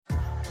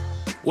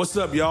What's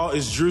up, y'all?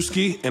 It's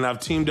Drewski, and I've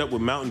teamed up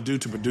with Mountain Dew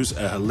to produce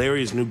a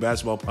hilarious new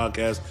basketball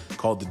podcast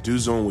called The Dew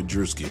Zone with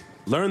Drewski.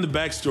 Learn the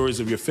backstories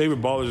of your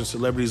favorite ballers and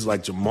celebrities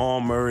like Jamal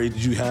Murray.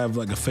 Did you have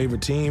like a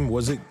favorite team?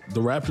 Was it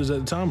the Raptors at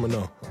the time or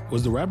no?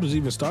 Was the Raptors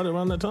even started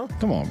around that time?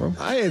 Come on, bro.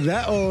 I ain't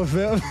that old,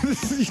 fam.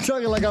 You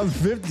talking like I'm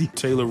 50.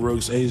 Taylor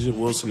Rooks, Asia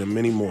Wilson, and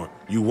many more.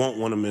 You won't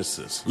want to miss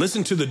this.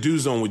 Listen to The Dew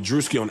Zone with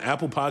Drewski on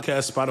Apple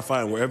Podcasts,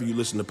 Spotify, and wherever you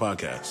listen to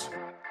podcasts.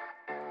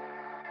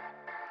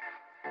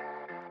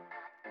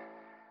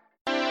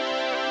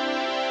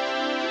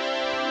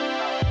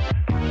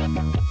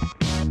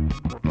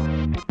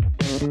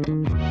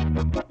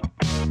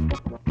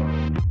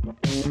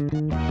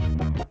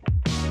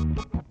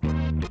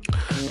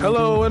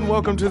 Hello and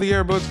welcome to the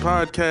Airbuds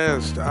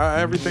Podcast.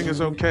 Everything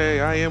is okay.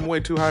 I am way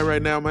too high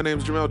right now. My name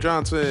is Jamel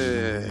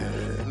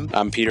Johnson.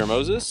 I'm Peter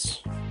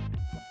Moses.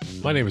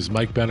 My name is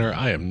Mike Benner.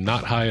 I am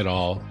not high at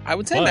all. I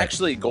would say I'm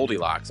actually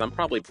Goldilocks. I'm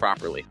probably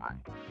properly high.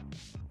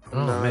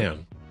 Oh,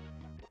 man.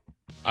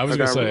 I was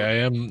going to say, I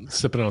am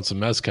sipping on some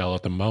mezcal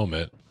at the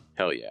moment.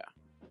 Hell yeah.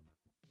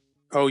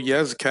 Oh,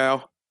 yes,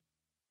 Cal.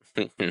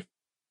 Hey,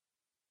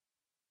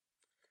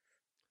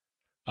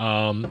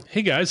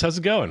 guys. How's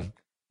it going?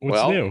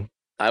 What's new?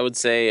 I would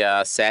say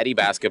Sadie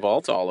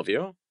basketball to all of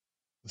you.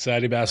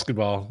 Sadie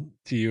basketball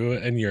to you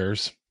and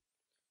yours.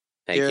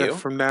 Thank you.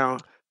 From now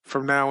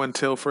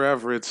until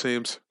forever, it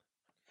seems.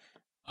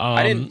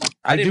 I didn't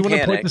do want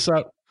to point this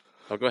out.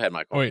 Oh, go ahead,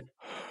 Michael. Oh, wait.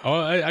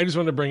 I just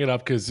wanted to bring it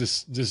up because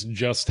this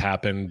just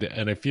happened,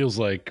 and it feels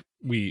like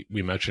we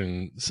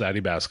mentioned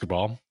Sadie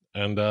basketball,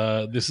 and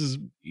this is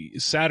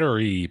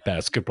Saturday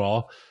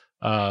basketball.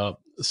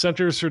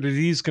 Centers for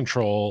Disease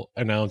Control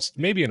announced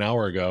maybe an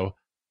hour ago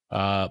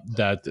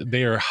that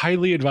they are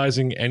highly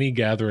advising any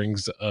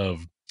gatherings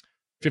of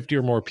 50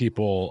 or more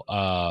people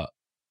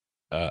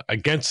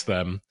against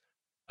them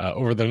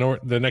over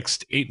the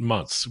next 8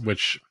 months,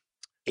 which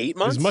 8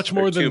 months is much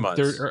more than 2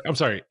 months.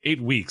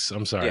 8 weeks.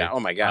 I'm sorry. Yeah. Oh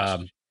my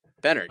gosh,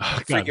 Benner,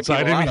 freaking people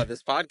out of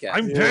this podcast.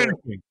 I'm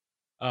panicking.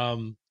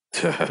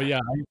 But yeah,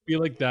 I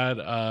feel like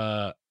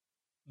that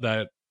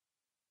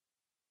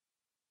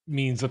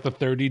means that the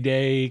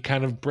 30-day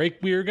kind of break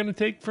we are going to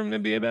take from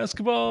NBA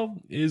basketball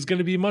is going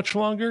to be much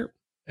longer.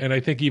 And I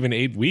think even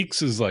 8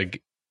 weeks is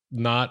like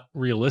not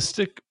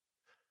realistic.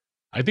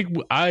 I think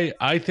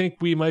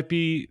we might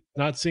be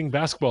not seeing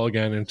basketball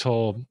again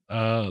until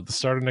the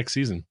start of next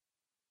season.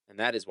 And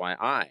that is why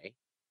I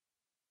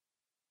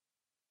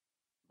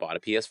bought a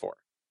PS4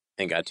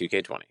 and got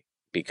 2K20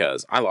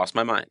 because I lost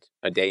my mind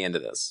a day into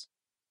this.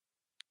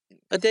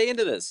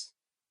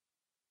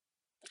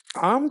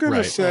 I'm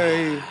going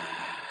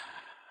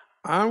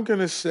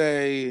to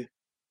say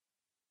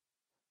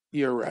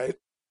you're right.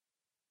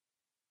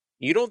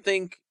 You don't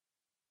think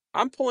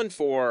I'm pulling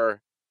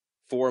for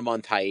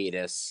 4-month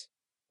hiatus,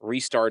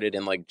 restarted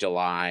in like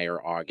July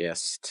or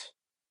August,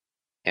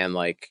 and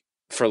like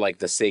for like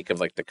the sake of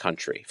like the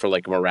country, for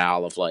like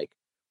morale of like,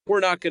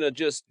 we're not going to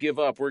just give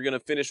up. We're going to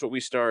finish what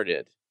we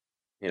started.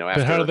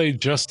 But how do they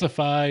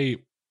justify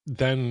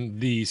then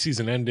the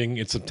season ending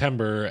in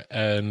September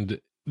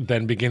and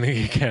then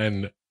beginning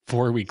again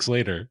 4 weeks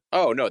later?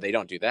 Oh, no, they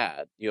don't do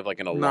that. You have like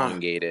an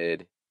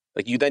elongated,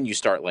 like you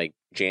start like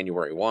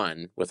January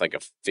 1 with like a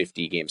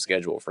 50-game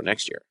schedule for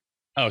next year.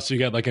 Oh, so you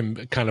got like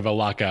a kind of a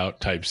lockout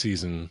type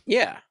season.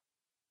 Yeah.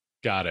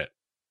 Got it.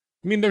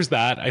 I mean, there's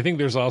that. I think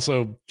there's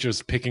also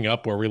just picking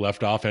up where we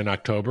left off in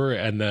October,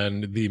 and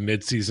then the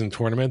mid-season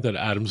tournament that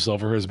Adam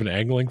Silver has been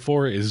angling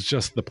for is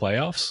just the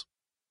playoffs.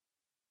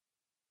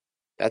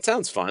 That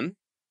sounds fun.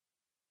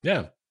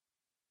 Yeah.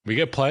 We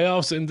get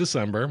playoffs in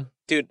December.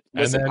 Dude,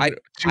 listen, and then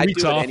 2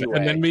 weeks off, anyway.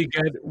 And then we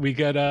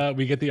get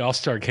the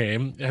All-Star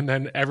game, and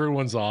then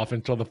everyone's off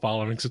until the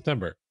following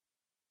September.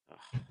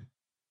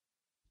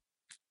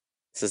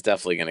 This is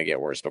definitely going to get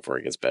worse before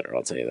it gets better,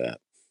 I'll tell you that.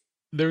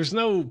 There's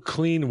no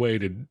clean way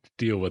to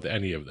deal with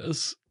any of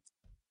this.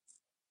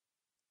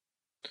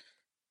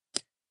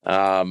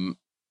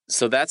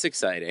 So that's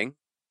exciting.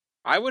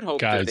 I would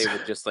hope that they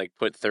would just like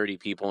put 30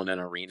 people in an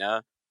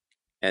arena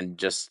and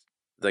just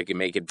like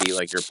make it be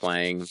like you're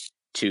playing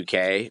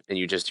 2K and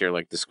you just hear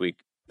like the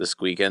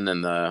squeaking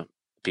and the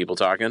people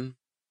talking.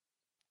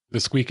 The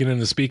squeaking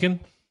and the speaking?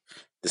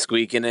 The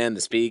squeaking and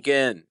the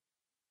speaking.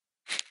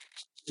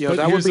 Yeah, but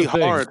that would be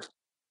hard.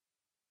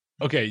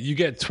 Okay, you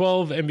get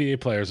 12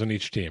 NBA players on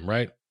each team,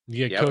 right?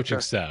 You get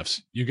coaching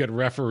staffs, you get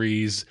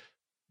referees,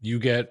 you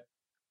get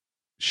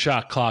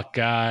shot clock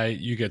guy,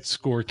 you get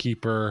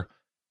scorekeeper,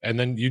 and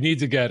then you need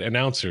to get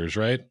announcers,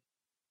 right?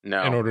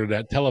 No. In order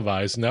to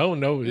televise. No,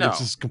 it's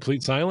just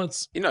complete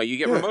silence. You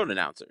get remote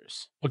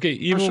announcers. Okay,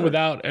 even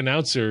without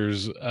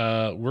announcers,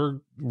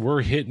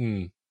 we're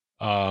hitting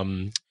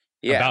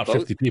about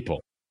 50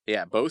 people.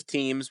 Yeah, both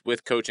teams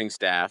with coaching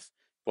staff.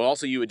 Well,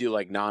 also you would do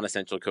like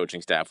non-essential coaching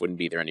staff wouldn't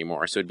be there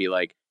anymore. So it'd be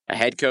like a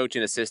head coach,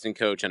 an assistant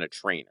coach, and a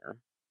trainer.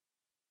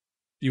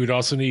 You would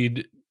also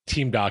need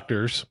team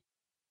doctors.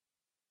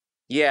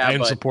 Yeah,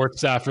 and support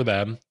staff for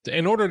them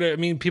in order to. I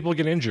mean, people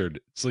get injured,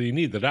 so you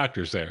need the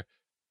doctors there.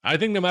 I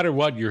think no matter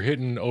what, you're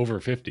hitting over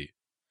 50.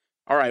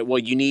 All right. Well,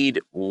 you need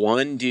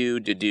one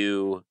dude to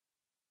do.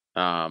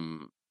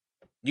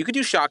 You could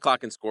do shot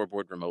clock and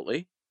scoreboard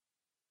remotely.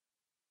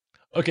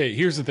 Okay,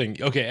 here's the thing.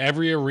 Okay,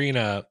 every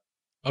arena.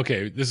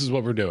 Okay, this is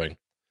what we're doing.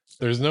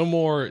 There's no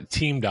more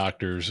team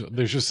doctors.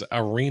 There's just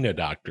arena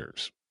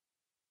doctors.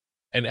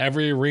 And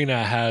every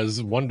arena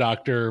has one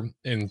doctor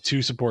and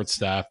 2 support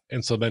staff.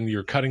 And so then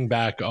you're cutting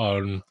back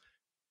on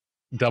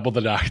double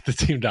the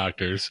team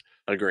doctors.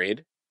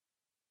 Agreed.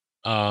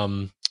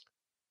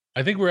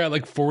 I think we're at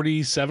like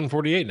 47,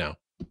 48 now.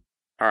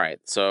 All right.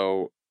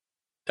 So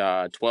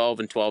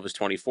 12 and 12 is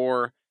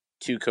 24.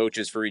 2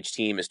 coaches for each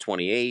team is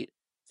 28.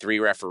 3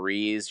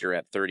 referees, you're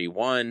at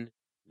 31.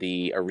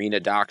 The arena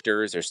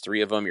doctors, there's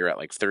 3 of them, you're at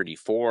like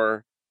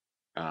 34.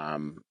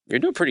 You're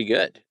doing pretty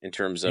good in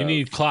terms of. You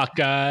need clock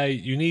guy.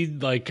 You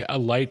need like a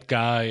light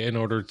guy in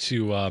order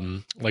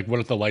to like, what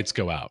if the lights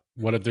go out?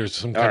 What if there's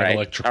some kind of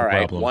electrical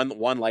problem?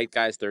 One light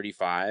guy's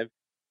 35.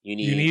 You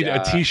need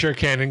a t-shirt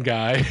cannon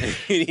guy.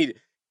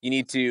 you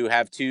need to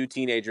have 2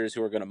 teenagers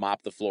who are going to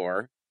mop the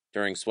floor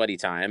during sweaty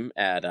time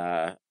at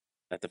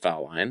the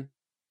foul line.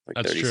 Like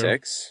That's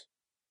 36.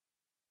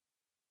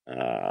 True.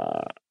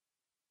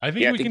 I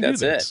think we can do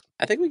this. It.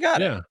 I think we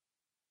got it. Yeah.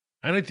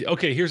 And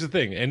okay, here's the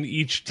thing. And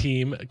each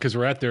team, because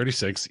we're at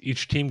 36,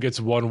 each team gets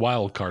 1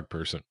 wild card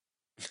person.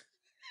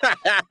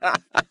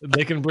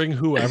 They can bring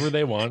whoever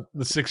they want.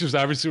 The Sixers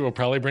obviously will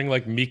probably bring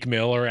like Meek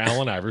Mill or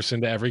Allen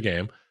Iverson to every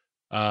game.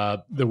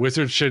 The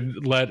Wizards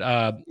should let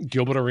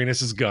Gilbert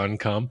Arenas' gun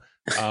come.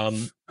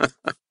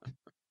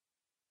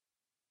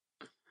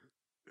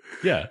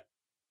 Yeah.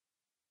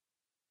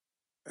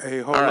 Hey,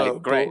 hold All right,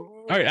 up. great.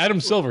 All right, Adam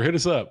Silver, hit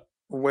us up.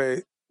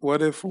 Wait,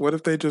 what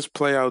if they just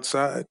play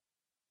outside?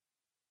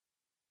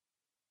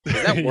 Is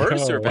that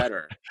worse or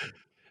better?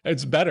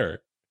 It's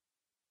better.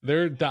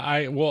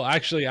 Well,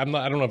 actually, I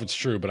don't know if it's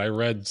true, but I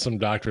read some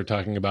doctor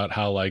talking about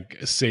how like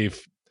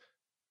safe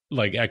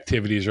like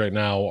activities right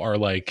now are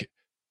like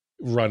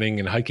running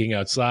and hiking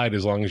outside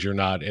as long as you're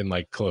not in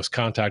like close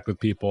contact with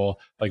people.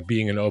 Like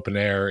being in open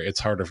air, it's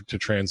harder to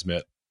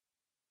transmit.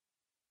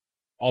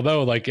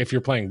 Although, like, if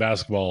you're playing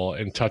basketball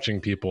and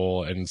touching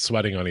people and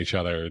sweating on each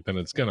other, then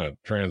it's gonna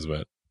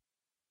transmit.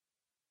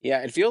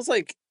 Yeah, it feels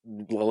like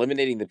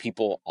eliminating the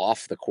people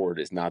off the court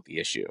is not the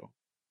issue.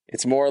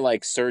 It's more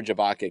like Serge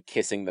Ibaka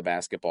kissing the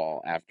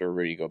basketball after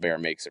Rudy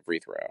Gobert makes a free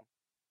throw.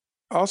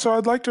 Also,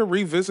 I'd like to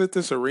revisit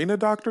this arena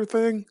doctor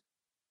thing.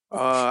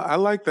 I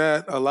like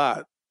that a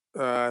lot.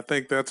 I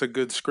think that's a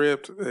good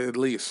script, at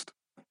least.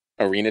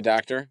 Arena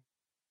doctor?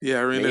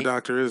 Yeah, arena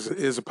doctor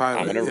is a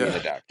pilot. I'm an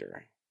arena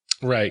doctor.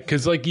 Right,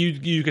 because like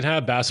you can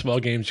have basketball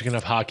games, you can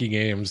have hockey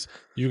games,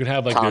 you can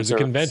have like Concerts. There's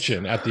a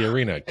convention at the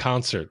arena,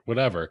 concert,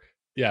 whatever.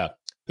 Yeah,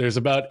 there's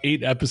about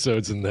 8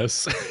 episodes in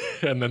this,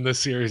 and then this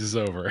series is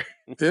over.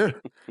 Yeah,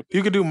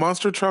 you could do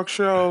monster truck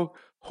show,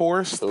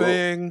 horse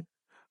thing.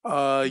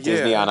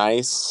 Disney on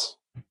Ice.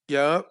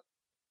 Yep.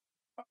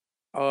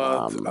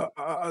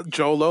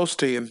 Joel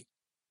Osteen.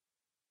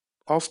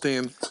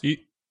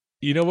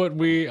 You know what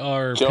we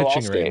are Joe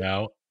pitching Allstate. right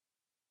now?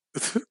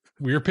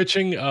 We're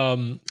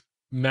pitching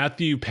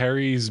Matthew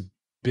Perry's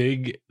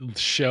big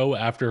show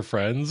after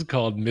Friends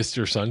called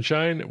Mr.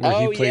 Sunshine,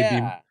 where he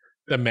played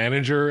the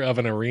manager of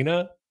an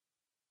arena.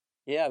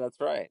 Yeah, that's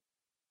right.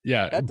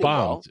 Yeah, That did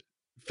bombed,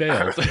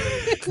 failed.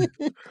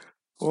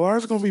 Well,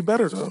 ours is gonna be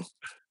better though.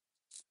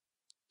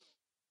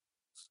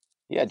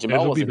 Yeah,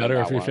 Jamal It'll be wasn't in better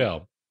that if we one.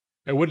 fail.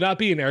 It would not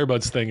be an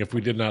Airbuds thing if we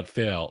did not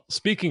fail.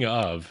 Speaking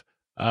of,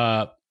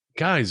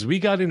 guys, we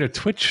got into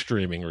Twitch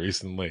streaming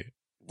recently.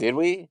 Did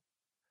we?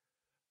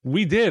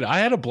 We did. I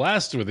had a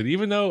blast with it,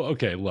 even though,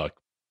 okay, look,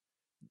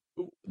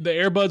 the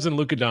Airbuds and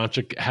Luka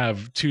Doncic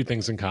have 2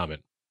 things in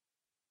common.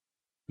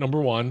 Number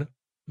 1,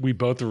 we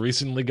both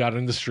recently got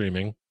into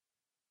streaming.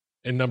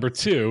 And number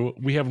 2,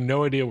 we have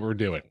no idea what we're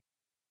doing.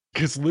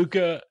 Because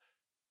Luka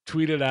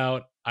tweeted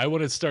out, I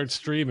want to start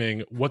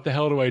streaming. What the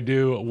hell do I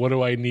do? What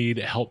do I need?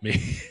 Help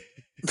me.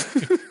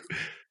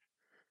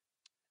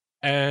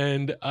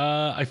 And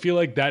I feel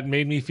like that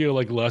made me feel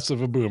like less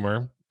of a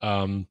boomer.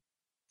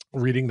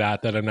 Reading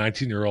that a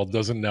 19-year-old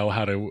doesn't know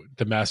how to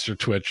master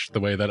Twitch the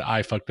way that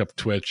I fucked up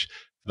Twitch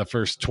the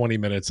first 20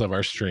 minutes of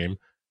our stream.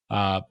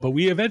 But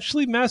we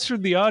eventually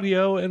mastered the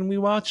audio, and we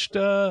watched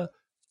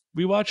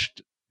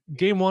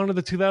Game 1 of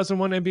the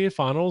 2001 NBA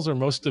Finals, or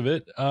most of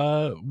it,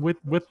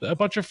 with a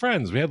bunch of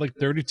friends. We had like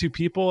 32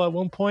 people at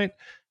one point.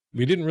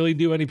 We didn't really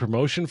do any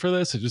promotion for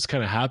this. It just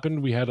kind of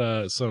happened. We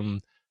had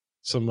some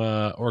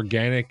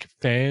organic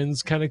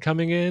fans kind of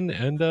coming in,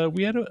 and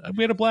we had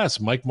a blast.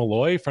 Mike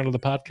Malloy, friend of the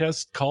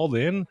podcast, called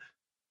in.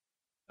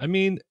 I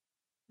mean,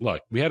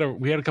 look, we had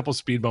a couple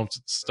speed bumps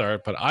at the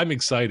start, but I'm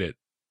excited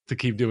to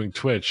keep doing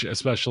Twitch,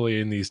 especially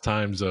in these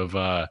times of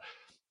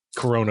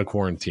Corona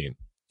quarantine.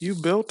 You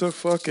built a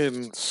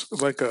fucking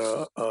like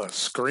a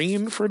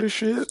screen for the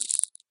shit?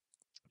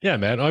 Yeah,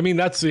 man. I mean,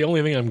 that's the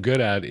only thing I'm good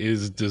at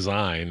is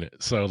design.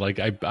 So like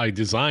I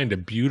designed a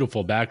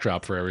beautiful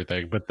backdrop for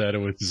everything, but then it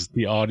was just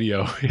the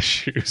audio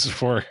issues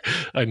for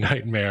a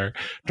nightmare.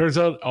 Turns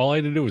out all I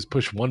had to do was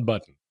push one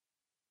button.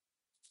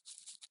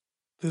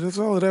 Dude, that's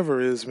all it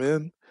ever is,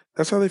 man.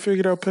 That's how they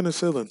figured out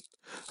penicillin.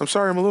 I'm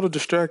sorry, I'm a little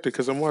distracted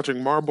because I'm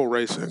watching marble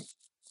racing.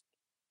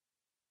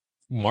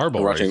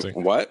 Marble Watching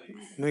racing. what?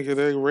 Nigga,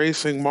 they're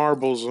racing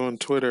marbles on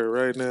Twitter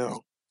right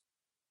now.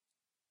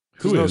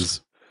 Who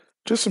is?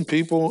 Just some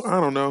people.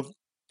 I don't know.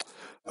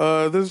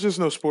 There's just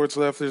no sports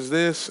left. There's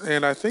this,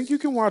 and I think you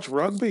can watch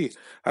rugby.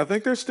 I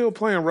think they're still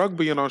playing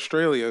rugby in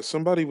Australia.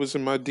 Somebody was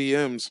in my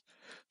DMs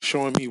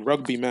showing me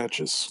rugby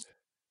matches.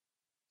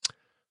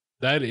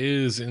 That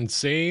is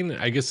insane.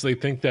 I guess they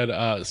think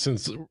that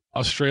since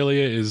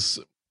Australia is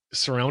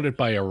surrounded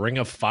by a ring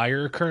of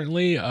fire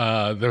currently,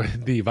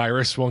 the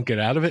virus won't get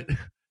out of it.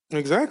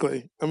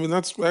 Exactly. I mean,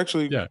 that's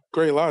actually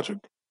great logic.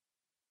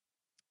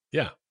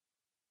 Yeah.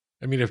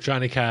 I mean, if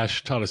Johnny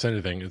Cash taught us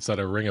anything, it's that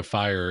a ring of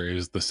fire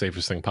is the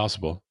safest thing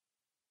possible.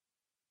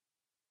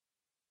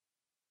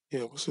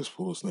 Yeah, what's this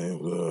fool's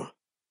name?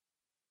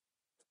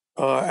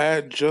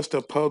 Add just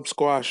a pub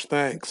squash.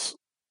 Thanks.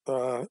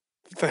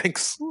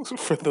 Thanks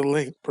for the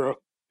link, bro.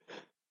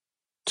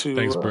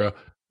 Thanks, bro.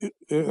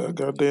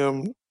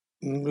 Goddamn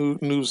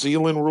New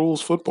Zealand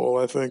rules football,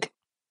 I think.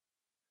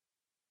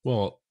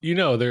 Well,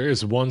 there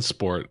is one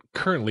sport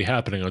currently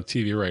happening on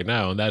TV right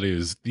now, and that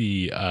is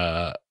the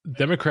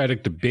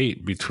Democratic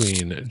debate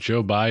between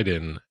Joe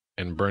Biden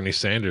and Bernie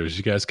Sanders.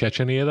 You guys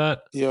catch any of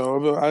that? Yeah,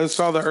 I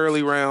saw the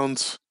early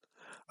rounds.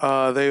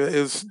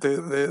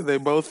 They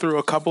both threw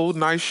a couple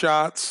nice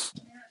shots.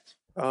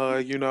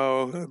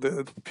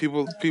 The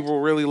people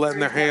really letting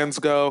their hands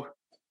go.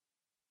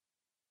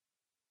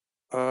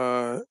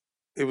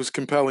 It was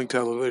compelling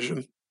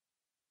television.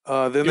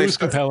 Then it was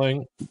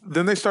compelling.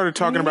 Then they started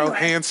talking about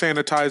hand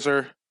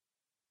sanitizer.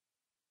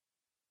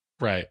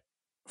 Right.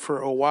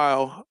 For a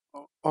while.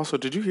 Also,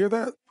 did you hear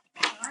that?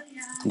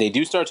 They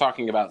do start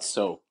talking about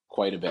soap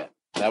quite a bit.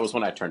 That was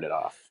when I turned it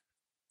off.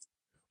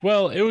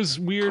 Well, it was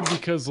weird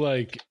because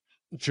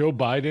Joe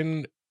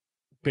Biden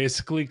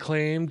basically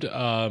claimed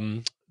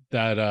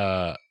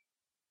that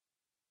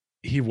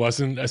he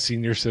wasn't a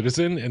senior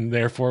citizen and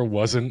therefore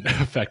wasn't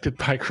affected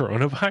by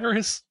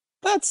coronavirus.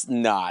 That's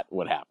not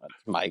what happened,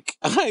 Mike.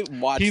 I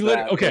watched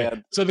that. Okay,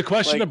 man. So the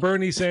question of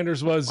Bernie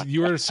Sanders was,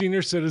 you were a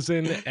senior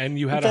citizen and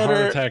you had a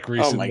heart attack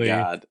recently. Oh,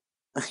 my God.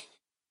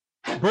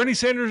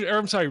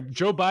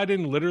 Joe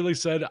Biden literally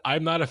said,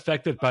 I'm not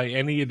affected by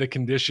any of the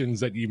conditions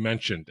that you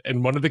mentioned.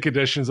 And one of the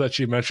conditions that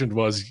she mentioned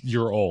was,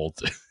 you're old.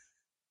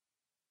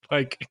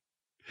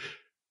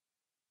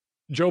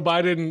 Joe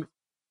Biden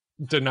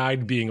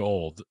denied being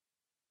old.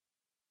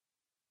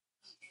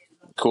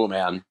 Cool,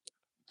 man.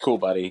 Cool,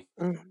 buddy.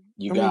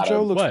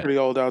 Joe looks pretty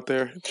old out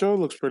there.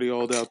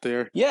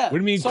 Yeah. What do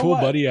you mean, cool,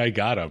 buddy? I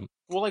got him.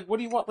 Well, what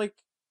do you want?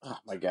 Oh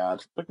my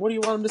God. What do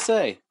you want him to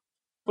say?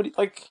 What do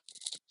you,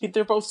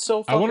 they're both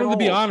so fucking I want him to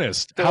be old.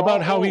 honest. How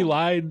about how he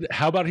lied?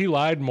 How about he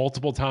lied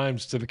multiple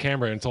times to the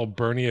camera until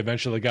Bernie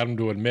eventually got him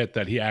to admit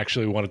that he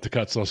actually wanted to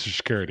cut Social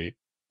Security?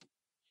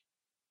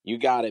 You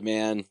got it,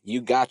 man.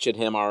 You gotcha'd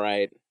him, all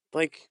right.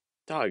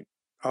 Dog.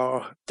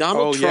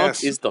 Donald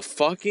Trump is the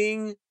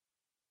fucking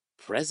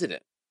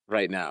president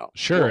right now.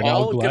 Sure, and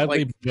I'll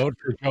gladly vote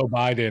for Joe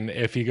Biden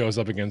if he goes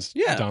up against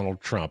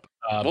Donald Trump.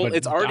 But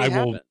it's already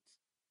happened.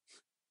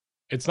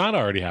 It's not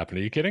already happened.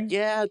 Are you kidding?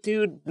 Yeah,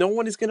 dude. No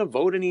one is going to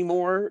vote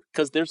anymore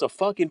because there's a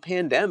fucking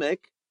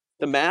pandemic.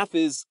 The math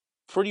is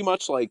pretty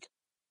much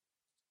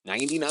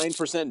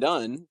 99%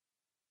 done.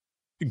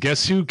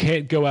 Guess who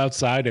can't go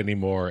outside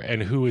anymore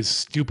and who is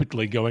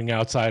stupidly going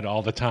outside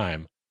all the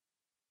time?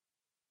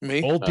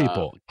 Me? Old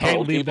people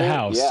can't leave the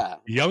house. Yeah.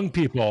 Young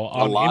people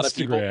on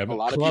Instagram clubbing. A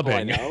lot of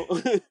people I know.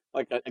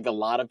 A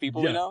lot of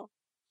people we know.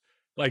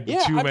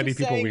 Too many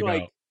people we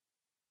know.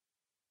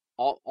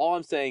 All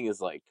I'm saying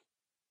is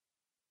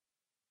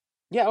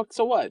yeah,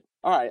 so what?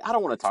 All right, I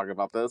don't want to talk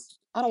about this.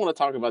 I don't want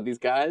to talk about these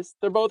guys.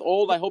 They're both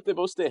old. I hope they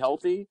both stay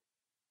healthy.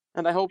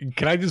 And I hope...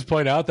 Can I just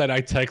point out that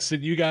I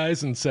texted you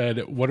guys and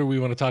said, what do we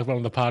want to talk about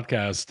on the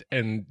podcast?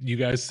 And you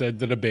guys said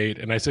the debate.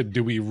 And I said,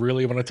 do we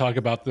really want to talk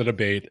about the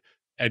debate?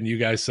 And you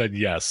guys said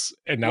yes.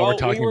 And now we're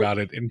talking about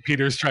it. And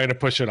Peter's trying to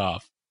push it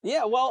off.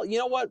 Yeah, well, you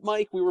know what,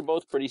 Mike? We were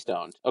both pretty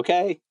stoned.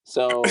 Okay?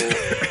 So...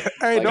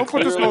 Hey, don't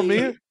put this on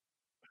me.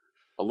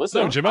 Well,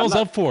 listen, no, Jamel's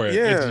up for it.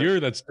 Yeah. It's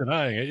you that's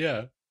denying it,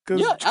 yeah.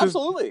 Yeah,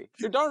 absolutely.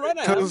 You're darn right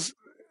I am.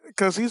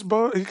 Because he's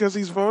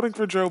voting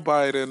for Joe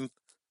Biden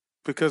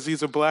because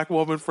he's a black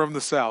woman from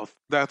the South.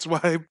 That's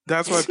why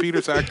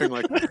Peter's acting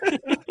like that.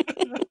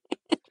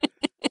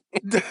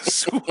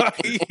 That's why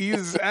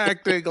he's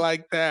acting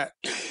like that.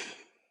 Is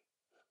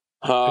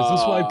this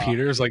why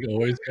Peter's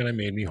always kind of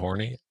made me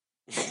horny?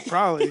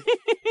 Probably.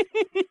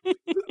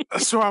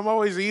 So I'm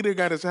always eating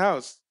at his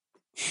house.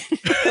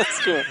 That's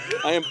true.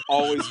 I am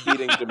always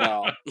feeding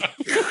Jamel.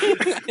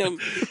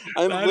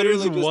 I'm that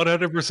literally is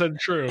 100%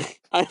 true.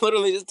 I'm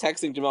literally just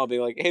texting Jamel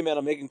being like, hey man,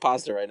 I'm making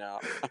pasta right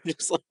now. I'm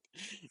just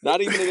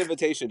not even an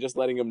invitation, just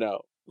letting him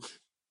know.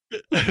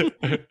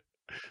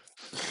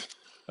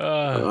 All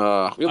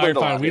right,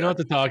 fine. We don't have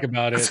to talk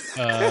about it.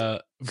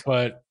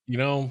 But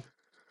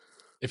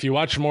if you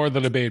watch more of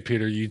the debate,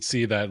 Peter, you'd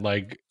see that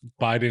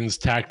Biden's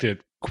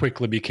tactic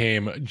quickly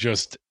became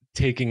just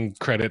taking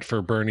credit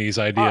for Bernie's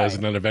ideas right.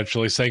 and then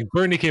eventually saying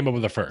Bernie came up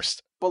with the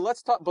first. But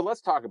let's talk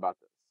about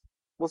this.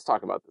 Let's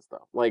talk about this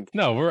though. Like,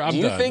 No, I'm do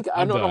you done. think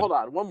I'm no, done. hold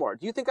on, one more.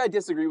 Do you think I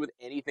disagree with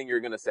anything you're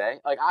gonna say?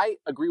 Like, I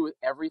agree with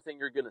everything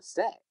you're gonna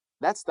say.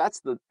 That's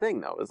the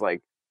thing though, is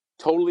like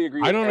totally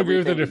agree with I don't agree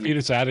with the everything that you-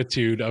 defeatist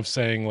attitude of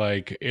saying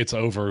like it's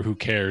over, who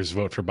cares,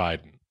 vote for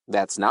Biden.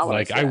 That's not what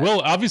Like I I said.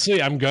 will,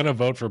 obviously I'm gonna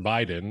vote for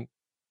Biden,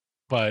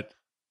 but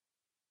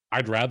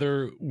I'd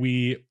rather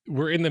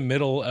we're in the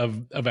middle of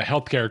a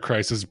healthcare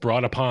crisis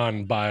brought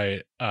upon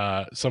by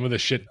some of the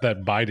shit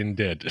that Biden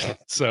did.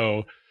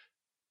 So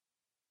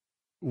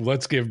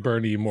let's give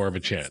Bernie more of a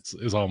chance,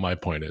 is all my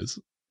point is.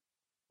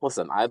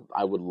 Listen,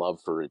 I would love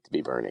for it to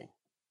be Bernie.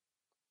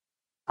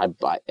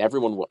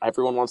 Everyone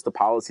wants the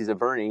policies of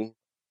Bernie.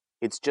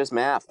 It's just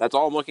math. That's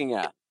all I'm looking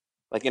at.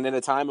 Like, and in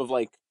a time of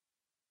like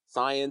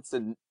science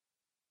and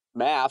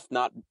math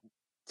not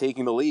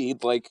taking the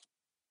lead, like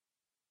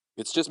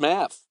it's just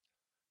math.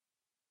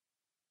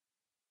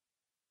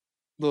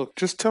 Look,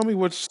 just tell me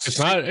what's. It's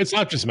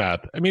not just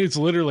math. I mean, it's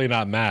literally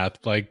not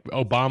math. Like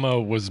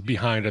Obama was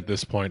behind at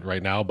this point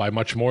right now by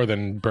much more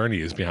than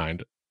Bernie is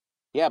behind.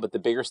 Yeah, but the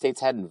bigger states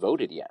hadn't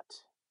voted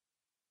yet.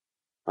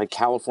 Like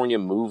California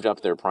moved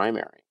up their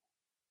primary.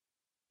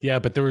 Yeah,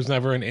 but there was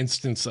never an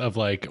instance of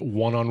like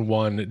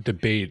one-on-one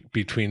debate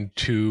between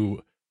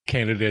two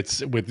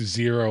candidates with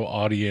zero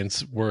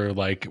audience where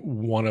like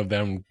one of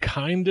them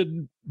kind of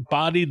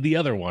bodied the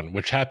other one,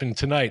 which happened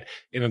tonight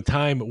in a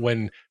time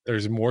when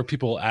there's more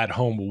people at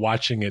home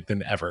watching it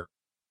than ever.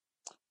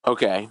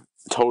 Okay,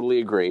 totally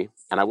agree.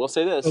 And I will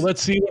say this. So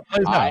let's see what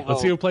plays out.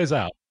 Let's see what plays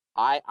out.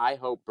 I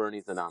hope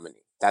Bernie's the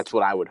nominee. That's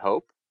what I would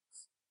hope.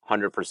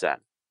 100%.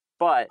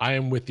 But I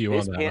am with you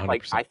on that. 100%.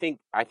 Like, I think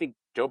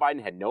Joe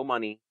Biden had no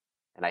money,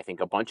 and I think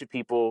a bunch of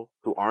people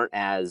who aren't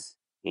as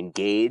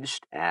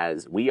engaged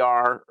as we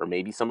are, or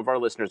maybe some of our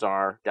listeners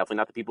are, definitely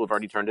not the people who've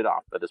already turned it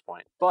off at this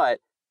point, but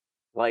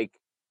like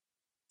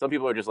some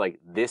people are just like,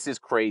 this is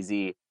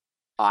crazy.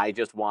 I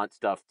just want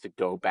stuff to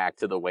go back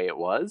to the way it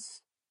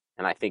was.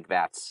 And I think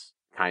that's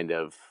kind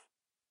of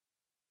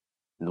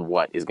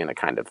what is going to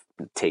kind of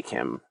take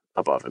him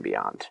above and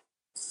beyond.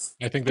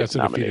 I think that's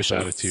a defeatist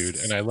attitude,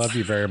 and I love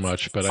you very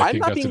much, but I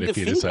think that's a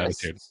defeatist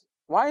attitude.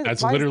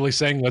 That's literally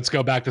saying let's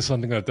go back to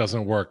something that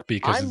doesn't work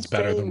because it's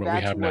better than what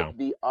we have now.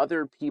 The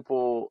other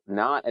people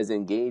not as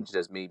engaged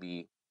as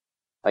maybe,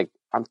 like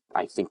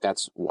I think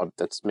that's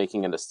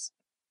making a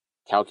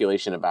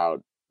calculation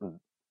about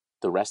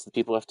the rest of the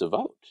people have to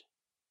vote.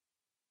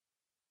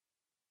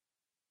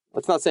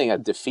 That's not saying a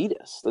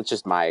defeatist. That's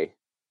just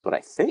what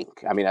I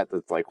think. I mean,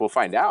 it's like we'll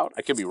find out.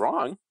 I could be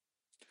wrong.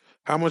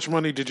 How much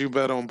money did you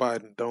bet on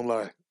Biden? Don't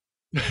lie.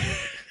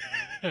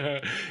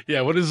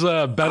 Yeah, what is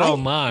Bet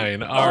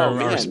Online,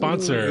 our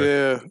sponsor?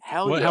 Yeah.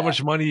 How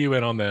much money you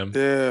in on them?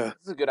 Yeah. This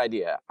is a good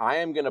idea. I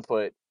am gonna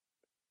put.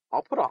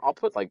 I'll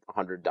put like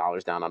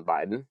 $100 down on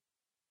Biden.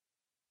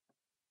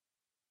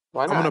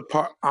 Why not?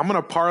 I'm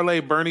gonna parlay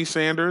Bernie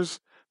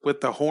Sanders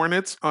with the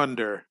Hornets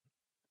under.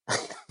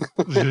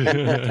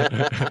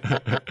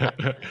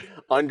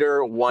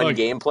 Under one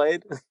game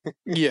played.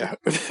 Yeah.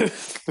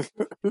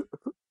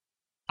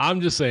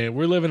 I'm just saying,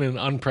 we're living in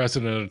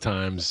unprecedented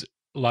times.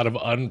 A lot of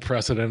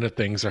unprecedented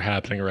things are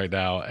happening right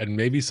now, and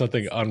maybe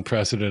something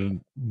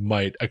unprecedented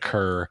might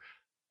occur.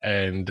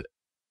 And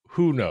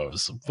who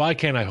knows? Why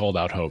can't I hold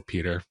out hope,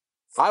 Peter?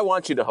 I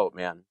want you to hope,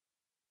 man.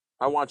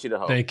 I want you to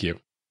hope. Thank you.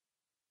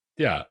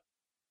 Yeah.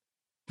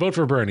 Vote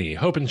for Bernie.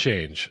 Hope and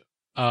change.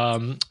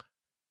 Guys,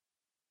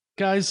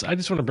 I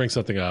just want to bring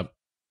something up.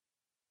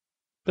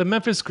 The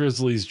Memphis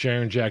Grizzlies'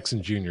 Jaren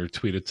Jackson Jr.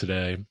 tweeted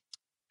today,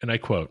 and I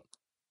quote,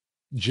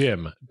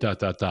 Jim, ...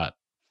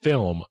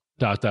 film, ...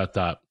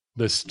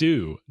 the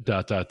stew, ...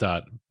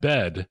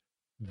 bed,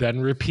 then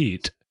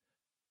repeat,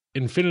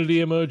 infinity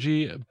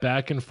emoji,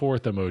 back and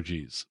forth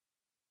emojis.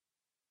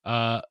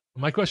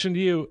 My question to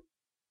you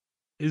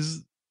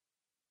is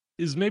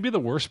maybe the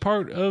worst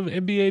part of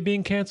NBA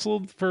being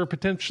canceled for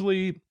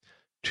potentially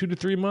 2 to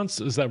 3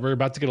 months is that we're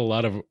about to get a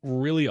lot of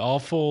really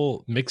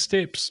awful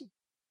mixtapes?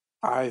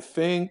 I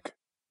think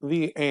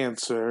the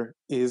answer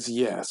is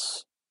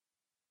yes.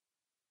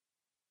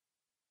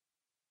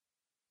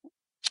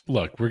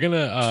 Look, we're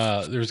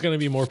gonna there's gonna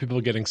be more people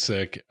getting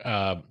sick,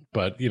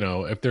 but you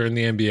know, if they're in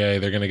the NBA,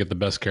 they're gonna get the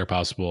best care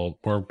possible.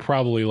 We're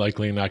probably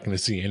likely not going to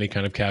see any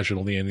kind of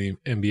casualty in the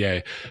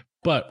NBA,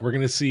 but we're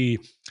gonna see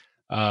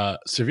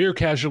severe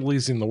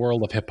casualties in the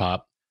world of hip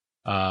hop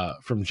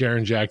from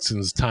Jaren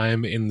Jackson's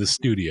time in the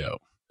studio.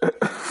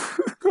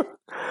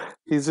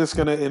 He's just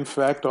gonna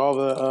infect all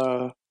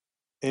the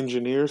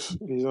engineers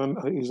he's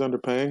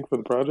underpaying for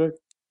the project.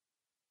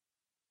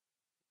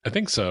 I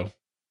think so.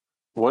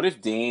 What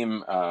if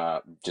Dame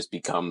just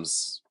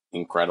becomes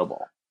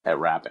incredible at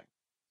rapping,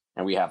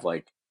 and we have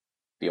like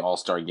the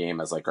All-Star game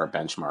as like our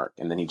benchmark,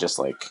 and then he just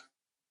like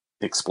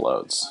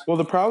explodes? Well,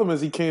 the problem is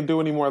he can't do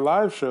any more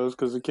live shows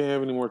because he can't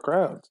have any more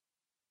crowds.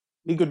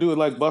 He could do it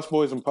like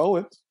Busboys and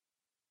Poets.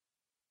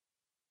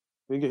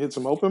 He could hit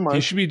some open mics.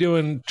 He should be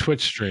doing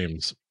Twitch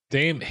streams.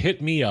 Dame,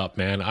 hit me up,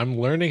 man. I'm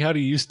learning how to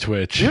use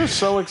Twitch. You're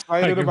so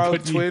excited can about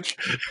put you- Twitch.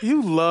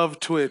 You love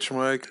Twitch,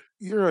 Mike.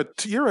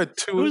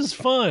 It was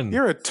fun.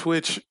 You're a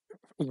Twitch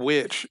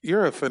witch.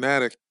 You're a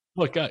fanatic.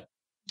 Look, I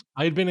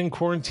had been in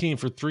quarantine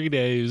for 3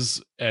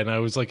 days, and I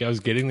was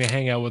getting to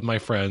hang out with my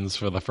friends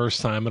for the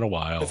first time in a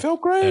while. It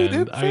felt great.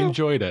 And I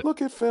enjoyed it.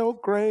 Look, it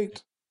felt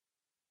great.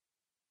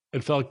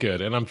 It felt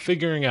good, and I'm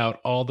figuring out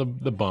all the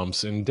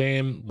bumps. And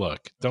Dame,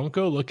 look, don't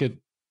go look at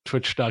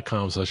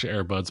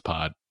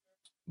twitch.com/airbudspod.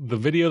 The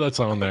video that's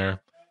on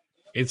there,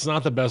 it's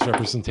not the best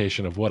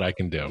representation of what I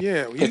can do.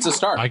 Yeah, It's a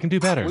start. I can do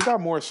better. We got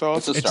more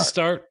sauce. It's It's a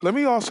start. Let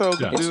me also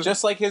Yeah. It's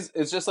just like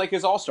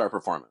his All-Star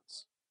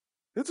performance.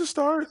 It's a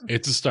start.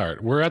 It's a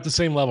start. We're at the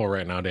same level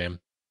right now, Dame.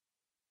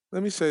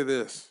 Let me say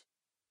this.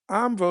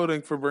 I'm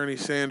voting for Bernie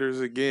Sanders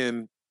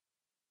again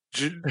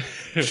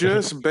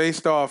just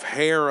based off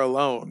hair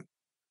alone.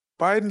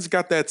 Biden's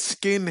got that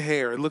skin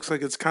hair. It looks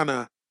like it's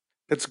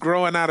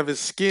growing out of his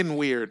skin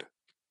weird.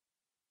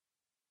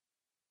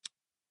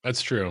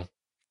 That's true.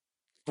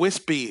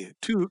 Wispy,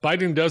 too.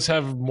 Biden does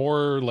have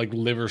more like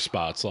liver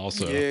spots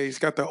also. Yeah, he's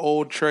got the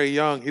old Trey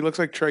Young. He looks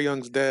like Trey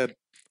Young's dead.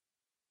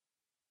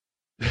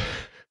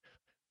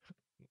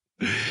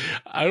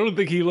 I don't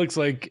think he looks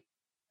like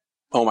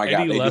Oh my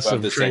god, any they do less have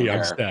of the Trey same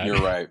Young's hair. dad. You're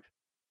right.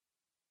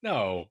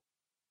 No.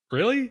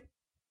 Really?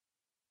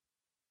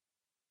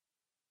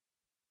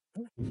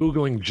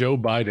 Googling Joe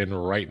Biden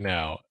right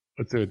now.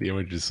 Let's see what the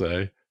images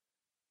say.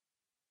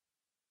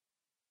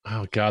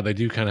 Oh god, they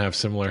do kind of have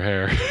similar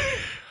hair.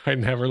 I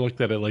never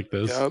looked at it like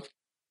this. Yep.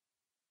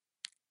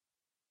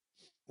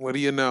 What do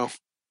you know?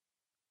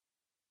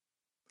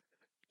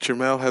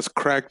 Jamel has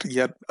cracked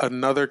yet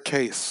another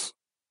case.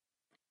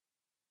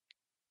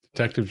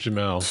 Detective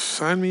Jamel.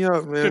 Sign me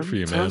up, man. Good for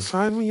you, man.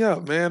 Sign me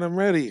up, man. I'm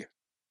ready.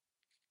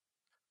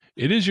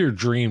 It is your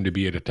dream to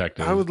be a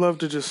detective. I would love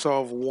to just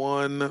solve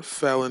one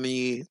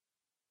felony,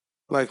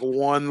 like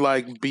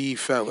B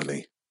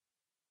felony.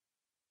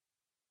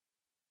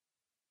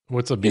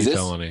 What's a B Is this-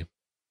 felony?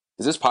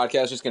 Is this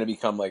podcast just going to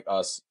become like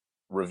us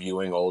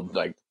reviewing old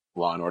like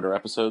Law and Order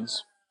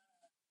episodes?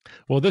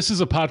 Well, this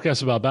is a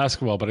podcast about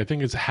basketball, but I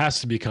think it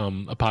has to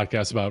become a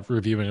podcast about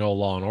reviewing all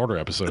Law and Order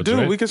episodes. Dude,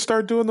 right? we could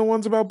start doing the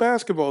ones about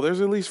basketball. There's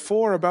at least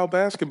 4 about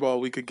basketball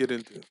we could get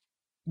into.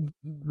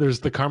 There's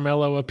the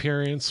Carmelo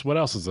appearance. What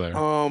else is there?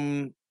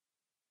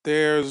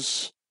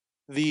 There's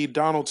the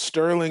Donald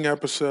Sterling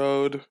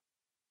episode,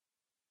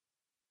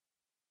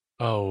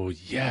 Oh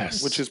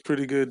yes. which is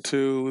pretty good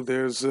too.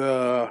 There's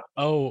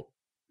Oh,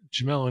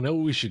 Jamel, I know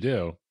what we should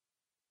do.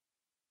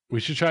 We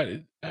should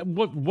try.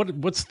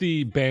 What's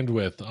the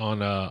bandwidth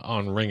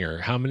on Ringer?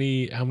 How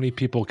many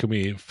people can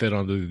we fit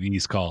onto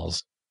these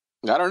calls?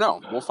 I don't know.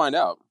 We'll find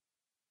out.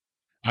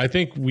 I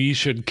think we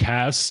should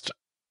cast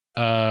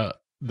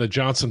the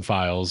Johnson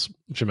Files,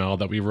 Jamel,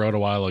 that we wrote a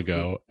while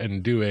ago,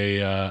 and do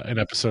an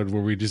episode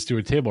where we just do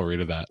a table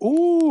read of that.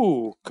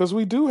 ooh, because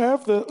we do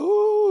have the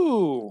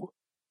ooh.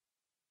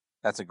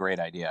 That's a great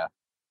idea.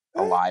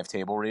 A live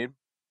table read.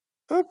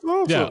 That's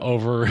awesome. Yeah,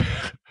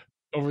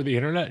 over the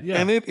internet. Yeah,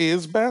 And it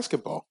is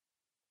basketball.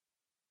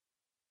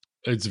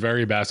 it's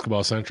very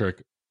basketball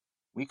centric.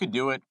 We could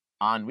do it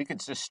on. We could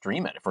just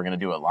stream it if we're going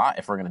to do it live.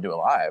 If we're going to do it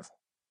live.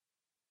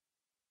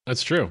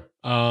 That's true.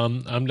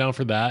 I'm down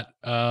for that.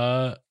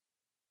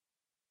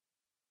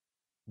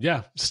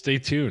 Yeah, stay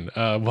tuned.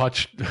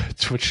 Watch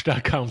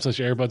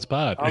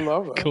twitch.com/airbudspod. I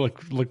love it.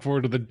 Look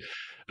forward to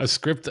a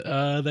script that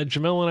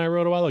Jamel and I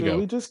wrote a while Dude, ago.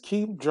 we just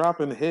keep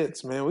dropping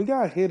hits, man. We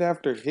got hit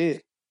after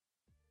hit.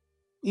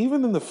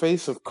 Even in the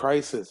face of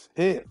crisis,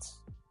 hits.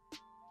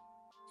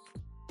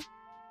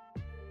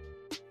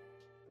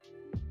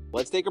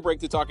 Let's take a break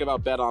to talk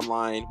about Bet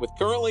Online. With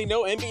currently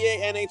no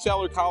NBA, NHL,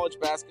 or college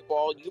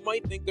basketball, you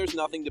might think there's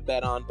nothing to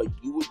bet on, but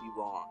you would be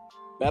wrong.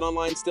 Bet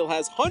Online still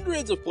has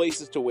hundreds of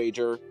places to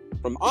wager,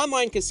 from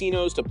online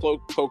casinos to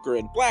poker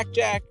and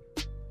blackjack.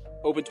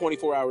 Open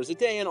 24 hours a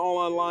day and all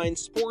online.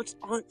 Sports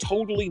aren't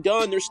totally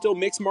done. There's still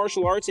mixed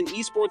martial arts and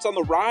esports on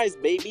the rise,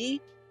 baby.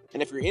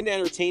 And if you're into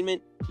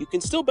entertainment, you can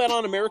still bet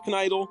on American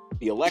Idol,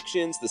 the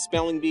elections, the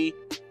spelling bee,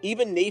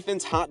 even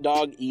Nathan's hot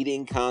dog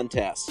eating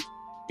contest.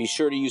 Be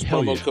sure to use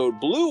Hell promo yeah.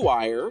 code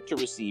BLUEWIRE to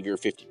receive your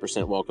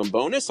 50% welcome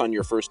bonus on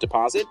your first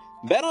deposit.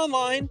 Bet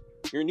Online,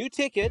 your new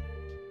ticket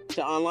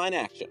to online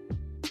action.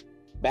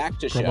 Back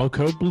to show. Promo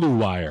code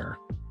BlueWire.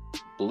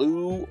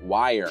 Blue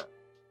Wire.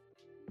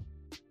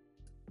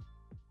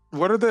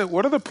 What are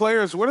the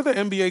players? What are the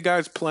NBA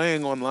guys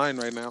playing online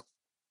right now?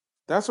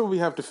 That's what we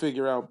have to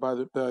figure out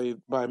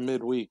by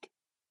midweek.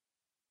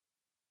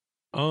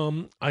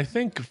 I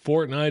think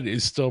Fortnite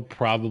is still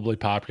probably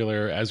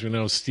popular. As we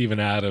know, Steven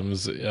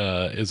Adams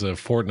is a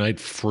Fortnite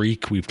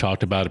freak. We've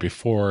talked about it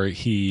before.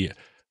 He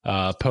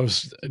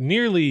posts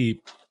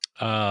nearly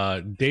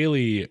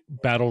daily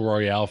battle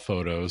royale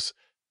photos.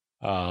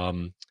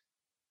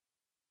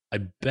 I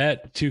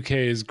bet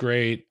 2K is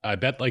great. I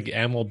bet like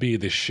MLB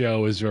the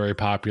Show is very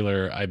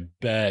popular. I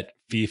bet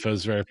FIFA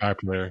is very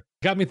popular.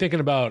 Got me thinking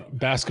about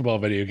basketball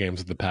video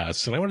games of the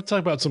past, and I want to talk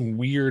about some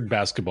weird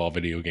basketball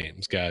video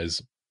games,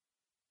 guys.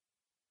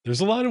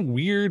 there's a lot of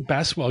weird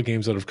basketball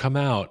games that have come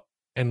out,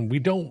 and we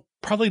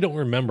probably don't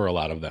remember a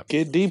lot of them.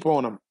 Get deep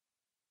on them.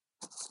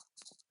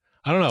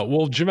 I don't know.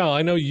 Well, Jamel,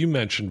 I know you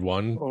mentioned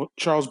one. Oh,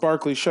 Charles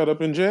Barkley, shut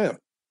up and jab.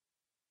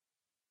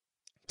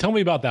 Tell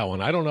me about that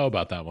one. I don't know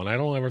about that one. I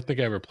don't ever think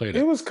I ever played It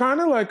it. was kind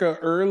of like a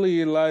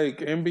early like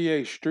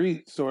NBA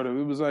Street sort of.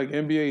 It was like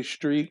NBA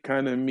Street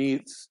kind of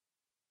meets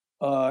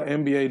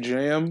NBA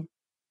Jam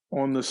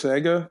on the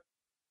Sega.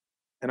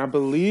 And I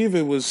believe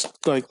it was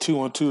like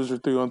 2-on-2s or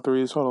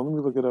 3-on-3s. Hold on, let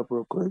me look it up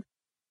real quick.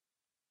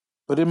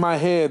 But in my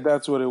head,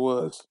 that's what it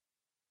was.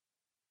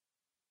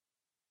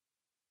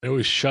 It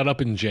was Shut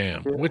Up and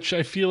Jam, Yeah. which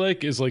I feel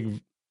like is like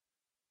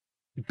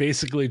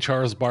basically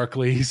Charles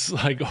Barkley's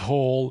like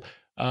whole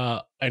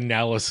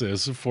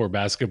analysis for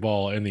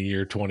basketball in the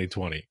year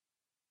 2020.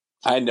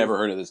 I had never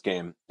heard of this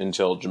game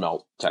until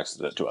Jamel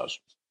texted it to us.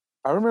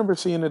 I remember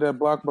seeing it at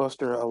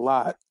Blockbuster a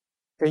lot.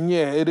 And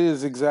yeah, it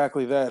is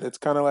exactly that. It's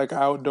kind of like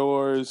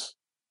outdoors,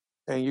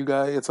 and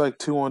it's like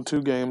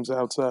 2-on-2 games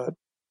outside.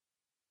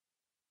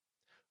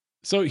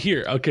 So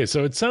here, okay,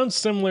 so it sounds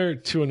similar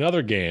to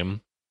another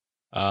game.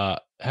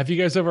 Have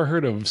you guys ever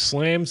heard of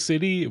Slam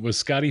City with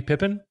Scottie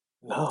Pippen?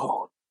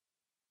 No.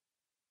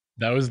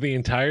 That was the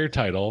entire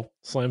title,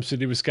 Slam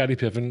City with Scottie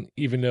Pippen,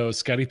 even though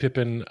Scottie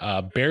Pippen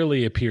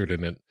barely appeared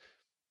in it.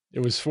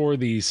 It was for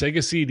the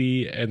Sega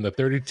CD and the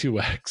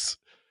 32X,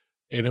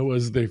 and it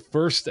was the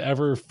first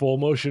ever full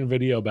motion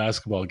video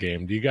basketball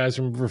game. Do you guys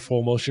remember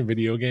full motion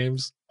video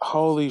games?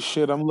 Holy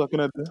shit, I'm looking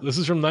at this. This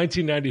is from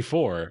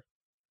 1994,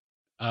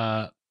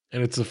 and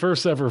it's the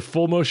first ever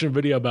full motion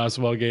video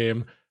basketball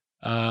game.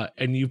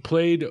 And you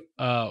played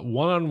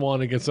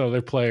one-on-one against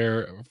another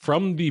player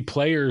from the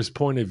player's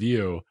point of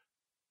view,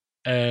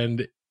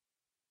 and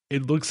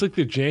it looks like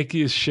the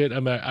jankiest shit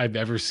I've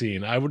ever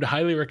seen. I would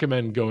highly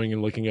recommend going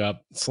and looking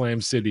up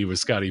Slam City with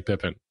Scottie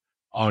Pippen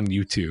on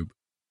YouTube.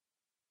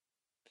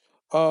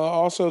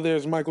 Also,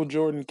 there's Michael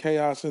Jordan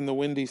Chaos in the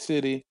Windy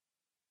City.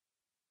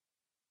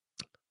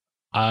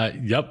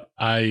 Yep,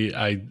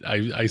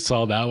 I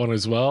saw that one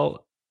as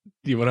well.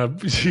 Do you want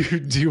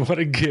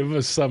to give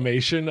a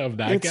summation of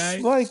that guy?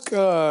 It's like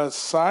a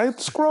side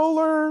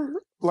scroller.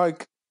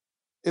 Like,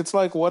 it's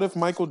like, what if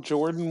Michael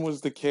Jordan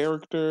was the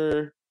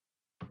character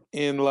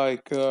in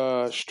like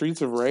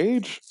Streets of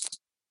Rage?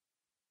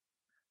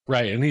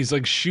 Right, and he's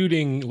like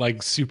shooting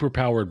like super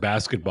powered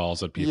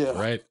basketballs at people, Yeah.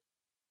 right?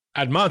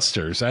 At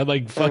monsters, at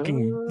like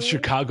fucking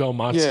Chicago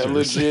monsters. Yeah,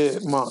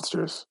 legit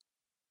monsters.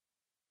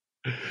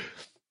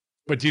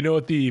 But do you know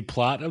what the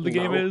plot of the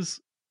game No. is?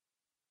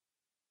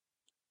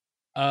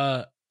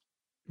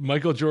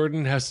 Michael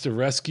Jordan has to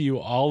rescue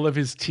all of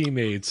his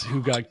teammates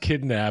who got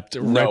kidnapped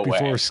No right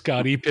before way.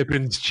 Scottie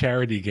Pippen's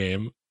charity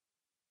game.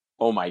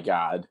 Oh my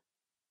god.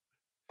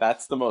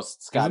 That's the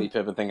most Scottie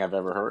Pippen thing I've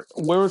ever heard.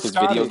 Where was His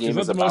Scotty? video Isn't game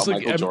that is the about most,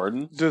 like, Michael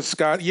Jordan.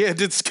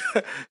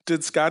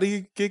 Did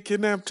Scotty get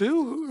kidnapped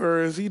too,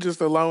 or is he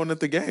just alone at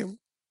the game?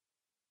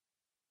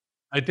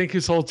 I think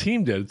his whole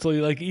team did. So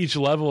like each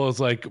level is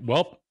like,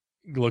 well,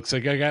 looks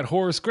like I got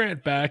Horace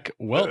Grant back.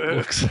 Well,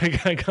 looks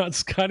like I got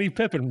Scottie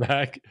Pippen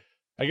back.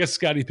 I guess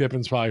Scottie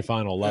Pippen's probably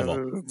final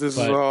level. This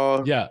But, is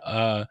all.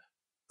 Yeah,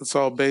 It's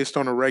all based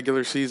on a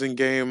regular season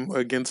game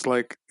against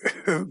like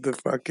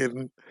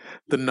the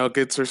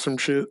Nuggets or some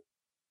shit.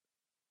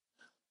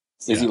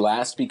 Is he Yeah.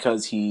 last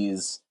because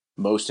he's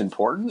most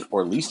important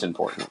or least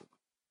important?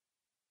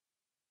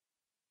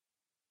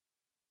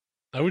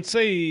 I would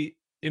say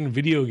in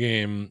video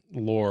game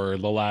lore,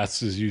 the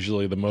last is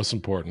usually the most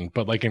important,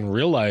 but like in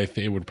real life,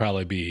 it would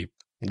probably be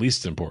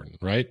least important,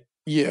 right?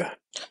 Yeah,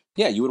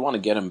 Yeah, you would want to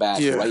get him back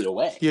Yeah. right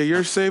away. yeah.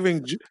 You're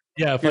saving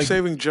Yeah, if you're like,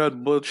 saving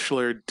Judd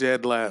Butchler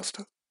dead last.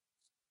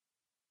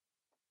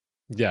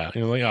 yeah,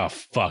 you're like, oh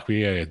fuck,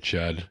 we gotta get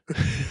Judd.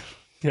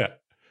 Yeah.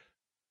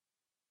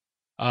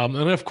 And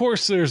of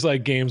course, there's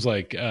like games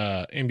like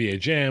NBA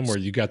Jam where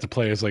you got to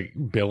play as like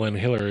Bill and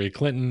Hillary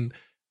Clinton,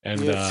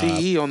 and Yeah,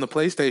 CE on the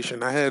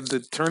PlayStation. I had the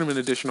tournament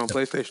edition on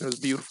PlayStation. It was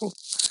beautiful.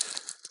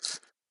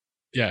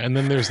 yeah, and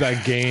then there's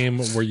that game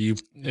where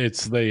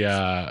it's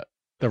the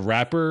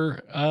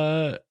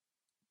rapper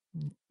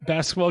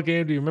basketball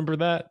game. Do you remember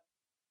that?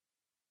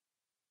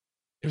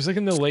 It was like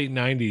in the late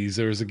 90s.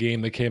 There was a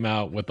game that came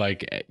out with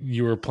like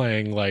you were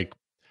playing like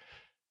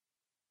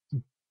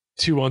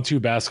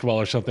 2-on-2 basketball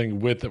or something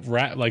with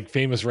like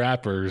famous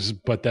rappers,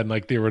 but then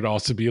like there would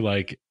also be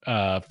like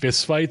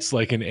fist fights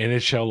like in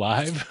NHL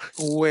Live.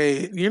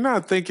 Wait, you're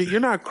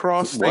not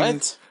crossing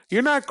What?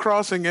 You're not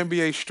crossing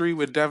NBA Street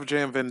with Def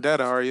Jam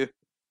Vendetta, are you?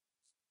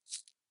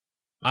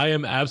 I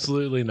am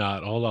absolutely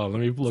not. Hold on,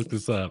 let me look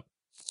this up.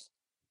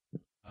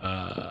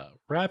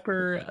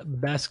 Rapper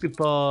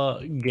basketball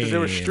game. Because there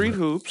was Street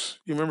Hoops.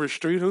 You remember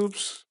Street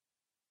Hoops?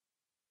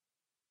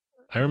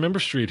 I remember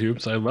Street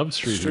Hoops. I love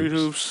Street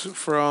Hoops. Hoops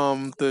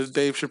from the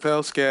Dave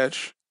Chappelle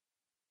sketch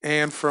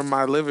and from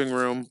My Living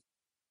Room.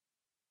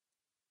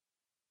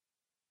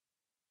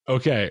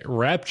 Okay,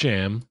 Rap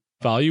Jam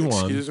Volume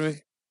 1. Excuse me?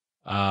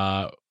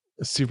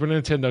 Super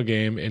Nintendo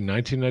game in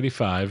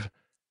 1995.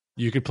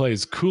 You could play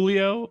as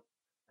Coolio,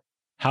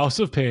 House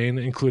of Pain,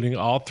 including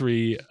all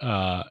three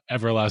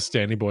Everlast,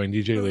 Danny Boy, and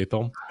DJ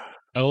Lethal,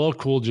 LL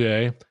Cool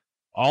J,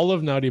 all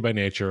of Naughty by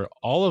Nature,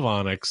 all of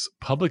Onyx,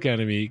 Public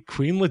Enemy,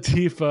 Queen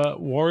Latifah,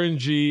 Warren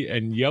G,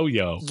 and Yo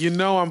Yo. You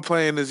know I'm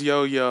playing as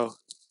Yo-Yo.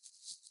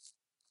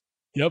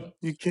 Yep.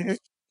 You can't.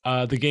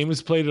 The game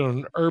is played on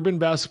an urban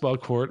basketball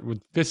court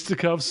with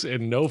fisticuffs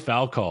and no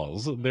foul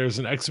calls. There's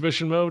an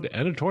exhibition mode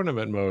and a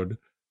tournament mode.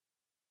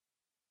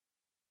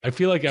 I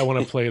feel like I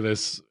want to play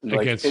this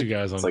against you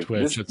guys on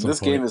Twitch at some this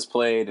point. game is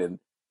played in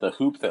the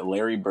hoop that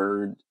Larry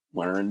Bird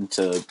learned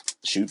to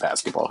shoot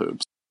basketball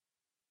hoops.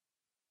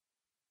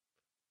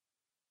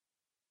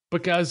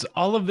 But guys,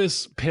 all of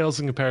this pales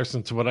in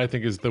comparison to what I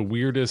think is the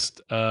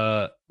weirdest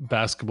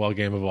basketball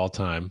game of all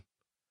time.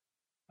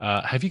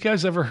 Have you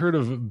guys ever heard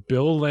of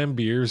Bill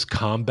Lambier's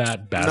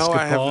Combat Basketball? No,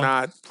 I have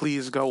not.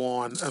 Please go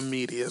on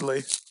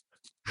immediately.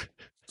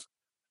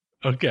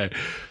 Okay.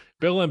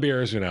 Bill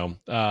Lambier is,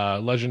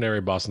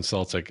 legendary Boston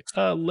Celtic.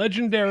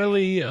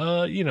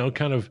 Legendarily,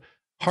 kind of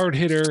hard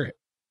hitter,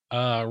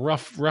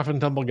 rough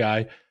and tumble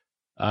guy.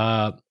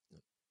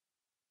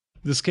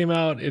 This came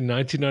out in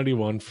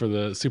 1991 for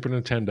the Super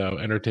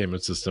Nintendo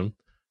Entertainment System.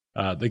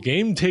 The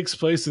game takes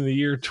place in the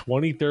year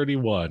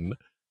 2031.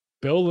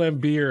 Bill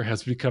Lambier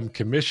has become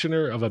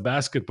commissioner of a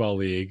basketball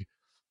league,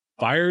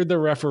 fired the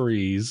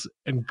referees,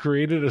 and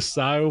created a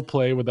style of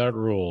play without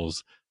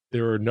rules.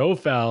 There are no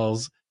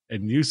fouls,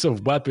 and use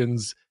of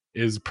weapons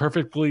is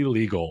perfectly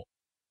legal.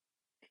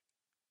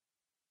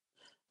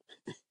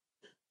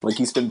 Like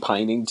he's been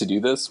pining to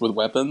do this with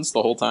weapons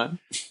the whole time.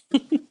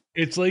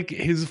 It's like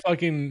his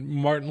fucking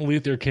Martin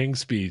Luther King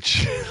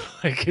speech.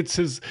 Like it's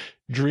his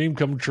dream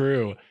come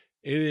true.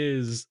 It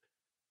is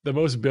the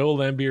most Bill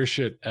Lambier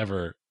shit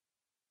ever.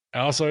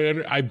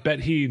 Also, I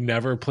bet he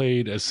never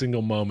played a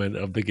single moment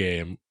of the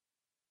game.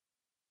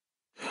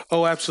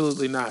 Oh,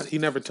 absolutely not. He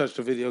never touched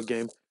a video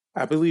game.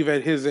 I believe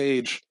at his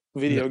age,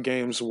 video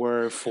games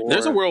were for...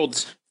 There's a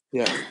world...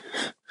 Yeah.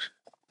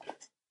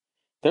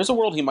 There's a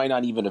world he might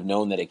not even have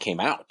known that it came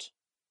out.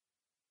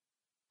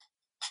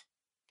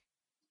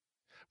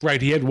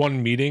 Right, he had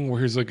one meeting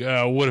where he's like,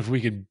 what if we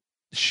could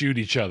shoot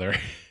each other?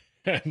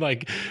 And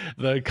like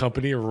the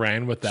company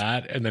ran with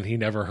that, and then he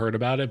never heard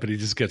about it, but he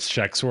just gets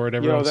checks for it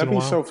every once in a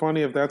while. That'd be so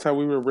funny if that's how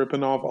we were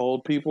ripping off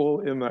old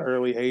people in the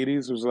early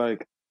 80s. It was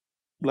like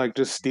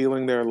just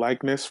stealing their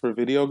likeness for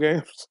video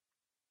games.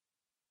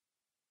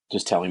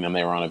 Just telling them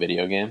they were on a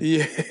video game?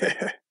 Yeah.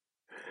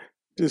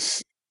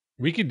 Just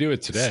we could do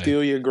it today.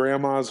 Steal your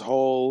grandma's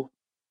whole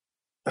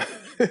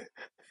fucking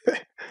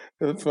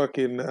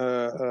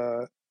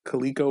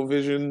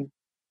ColecoVision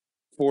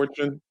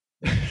fortune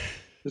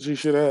that she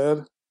should have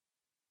had.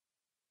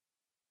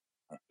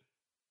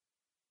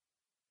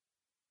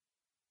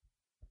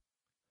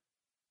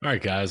 All right,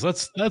 guys,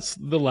 that's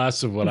the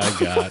last of what I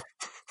got.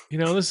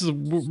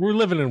 We're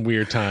living in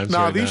weird times. No,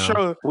 right these now.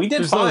 shows we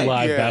did There's fine. No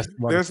live yeah,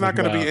 basketball there's not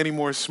going to be about. any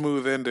more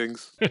smooth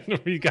endings.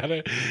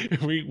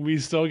 we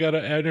still gotta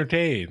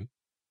entertain.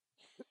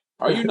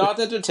 Are you not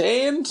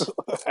entertained?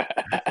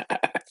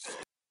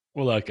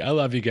 Well, look, I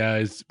love you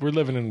guys. We're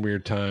living in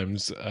weird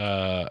times,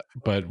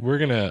 but we're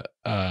gonna.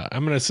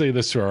 I'm gonna say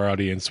this to our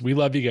audience: we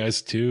love you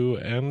guys too,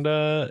 and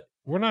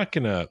we're not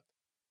gonna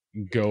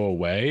go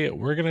away.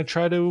 We're gonna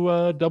try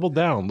to double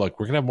down. Look,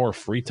 we're gonna have more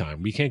free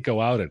time. We can't go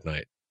out at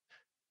night.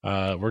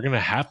 We're gonna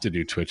have to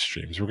do Twitch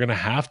streams. We're gonna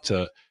have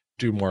to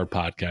do more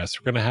podcasts.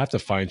 We're gonna have to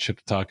find shit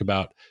to talk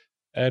about,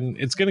 and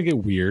it's gonna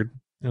get weird.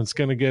 And it's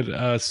gonna get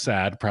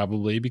sad,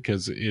 probably,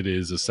 because it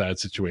is a sad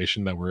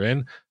situation that we're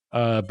in.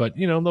 But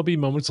there'll be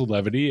moments of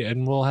levity,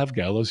 and we'll have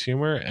gallows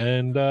humor,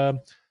 and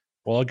we'll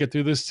all get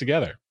through this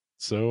together.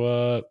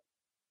 So,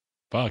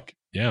 fuck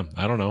yeah,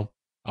 I don't know.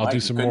 I'll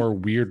do some more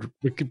weird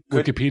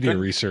Wikipedia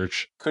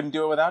research. Couldn't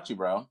do it without you,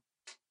 bro.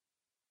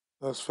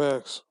 That's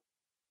facts.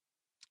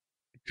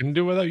 Couldn't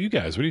do it without you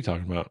guys. What are you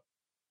talking about?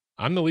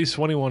 I'm the least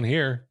 21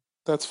 here.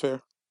 That's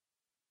fair.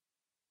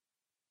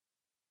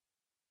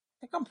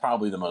 I think I'm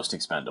probably the most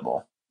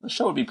expendable. The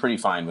show would be pretty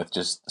fine with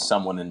just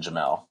someone in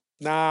Jamel.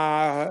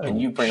 Nah.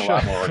 And you bring a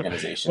lot more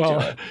organization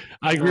to it.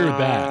 I agree with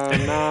that.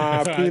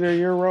 Nah, Peter,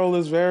 your role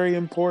is very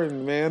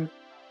important, man.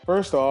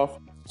 First off,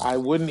 I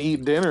wouldn't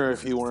eat dinner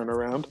if you weren't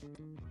around.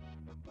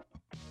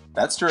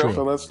 That's true.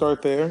 So let's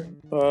start there.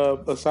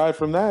 Aside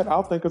from that,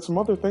 I'll think of some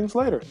other things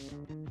later.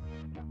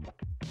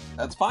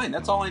 That's fine.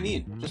 That's all I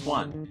need. Just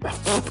one.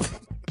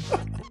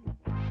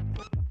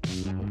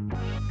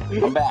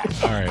 I'm back.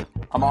 All right.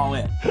 I'm all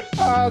in.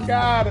 Oh,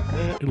 God.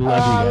 Love you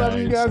guys. Love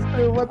you guys,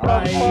 too. What the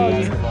fuck?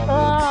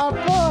 Ah,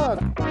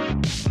 fuck.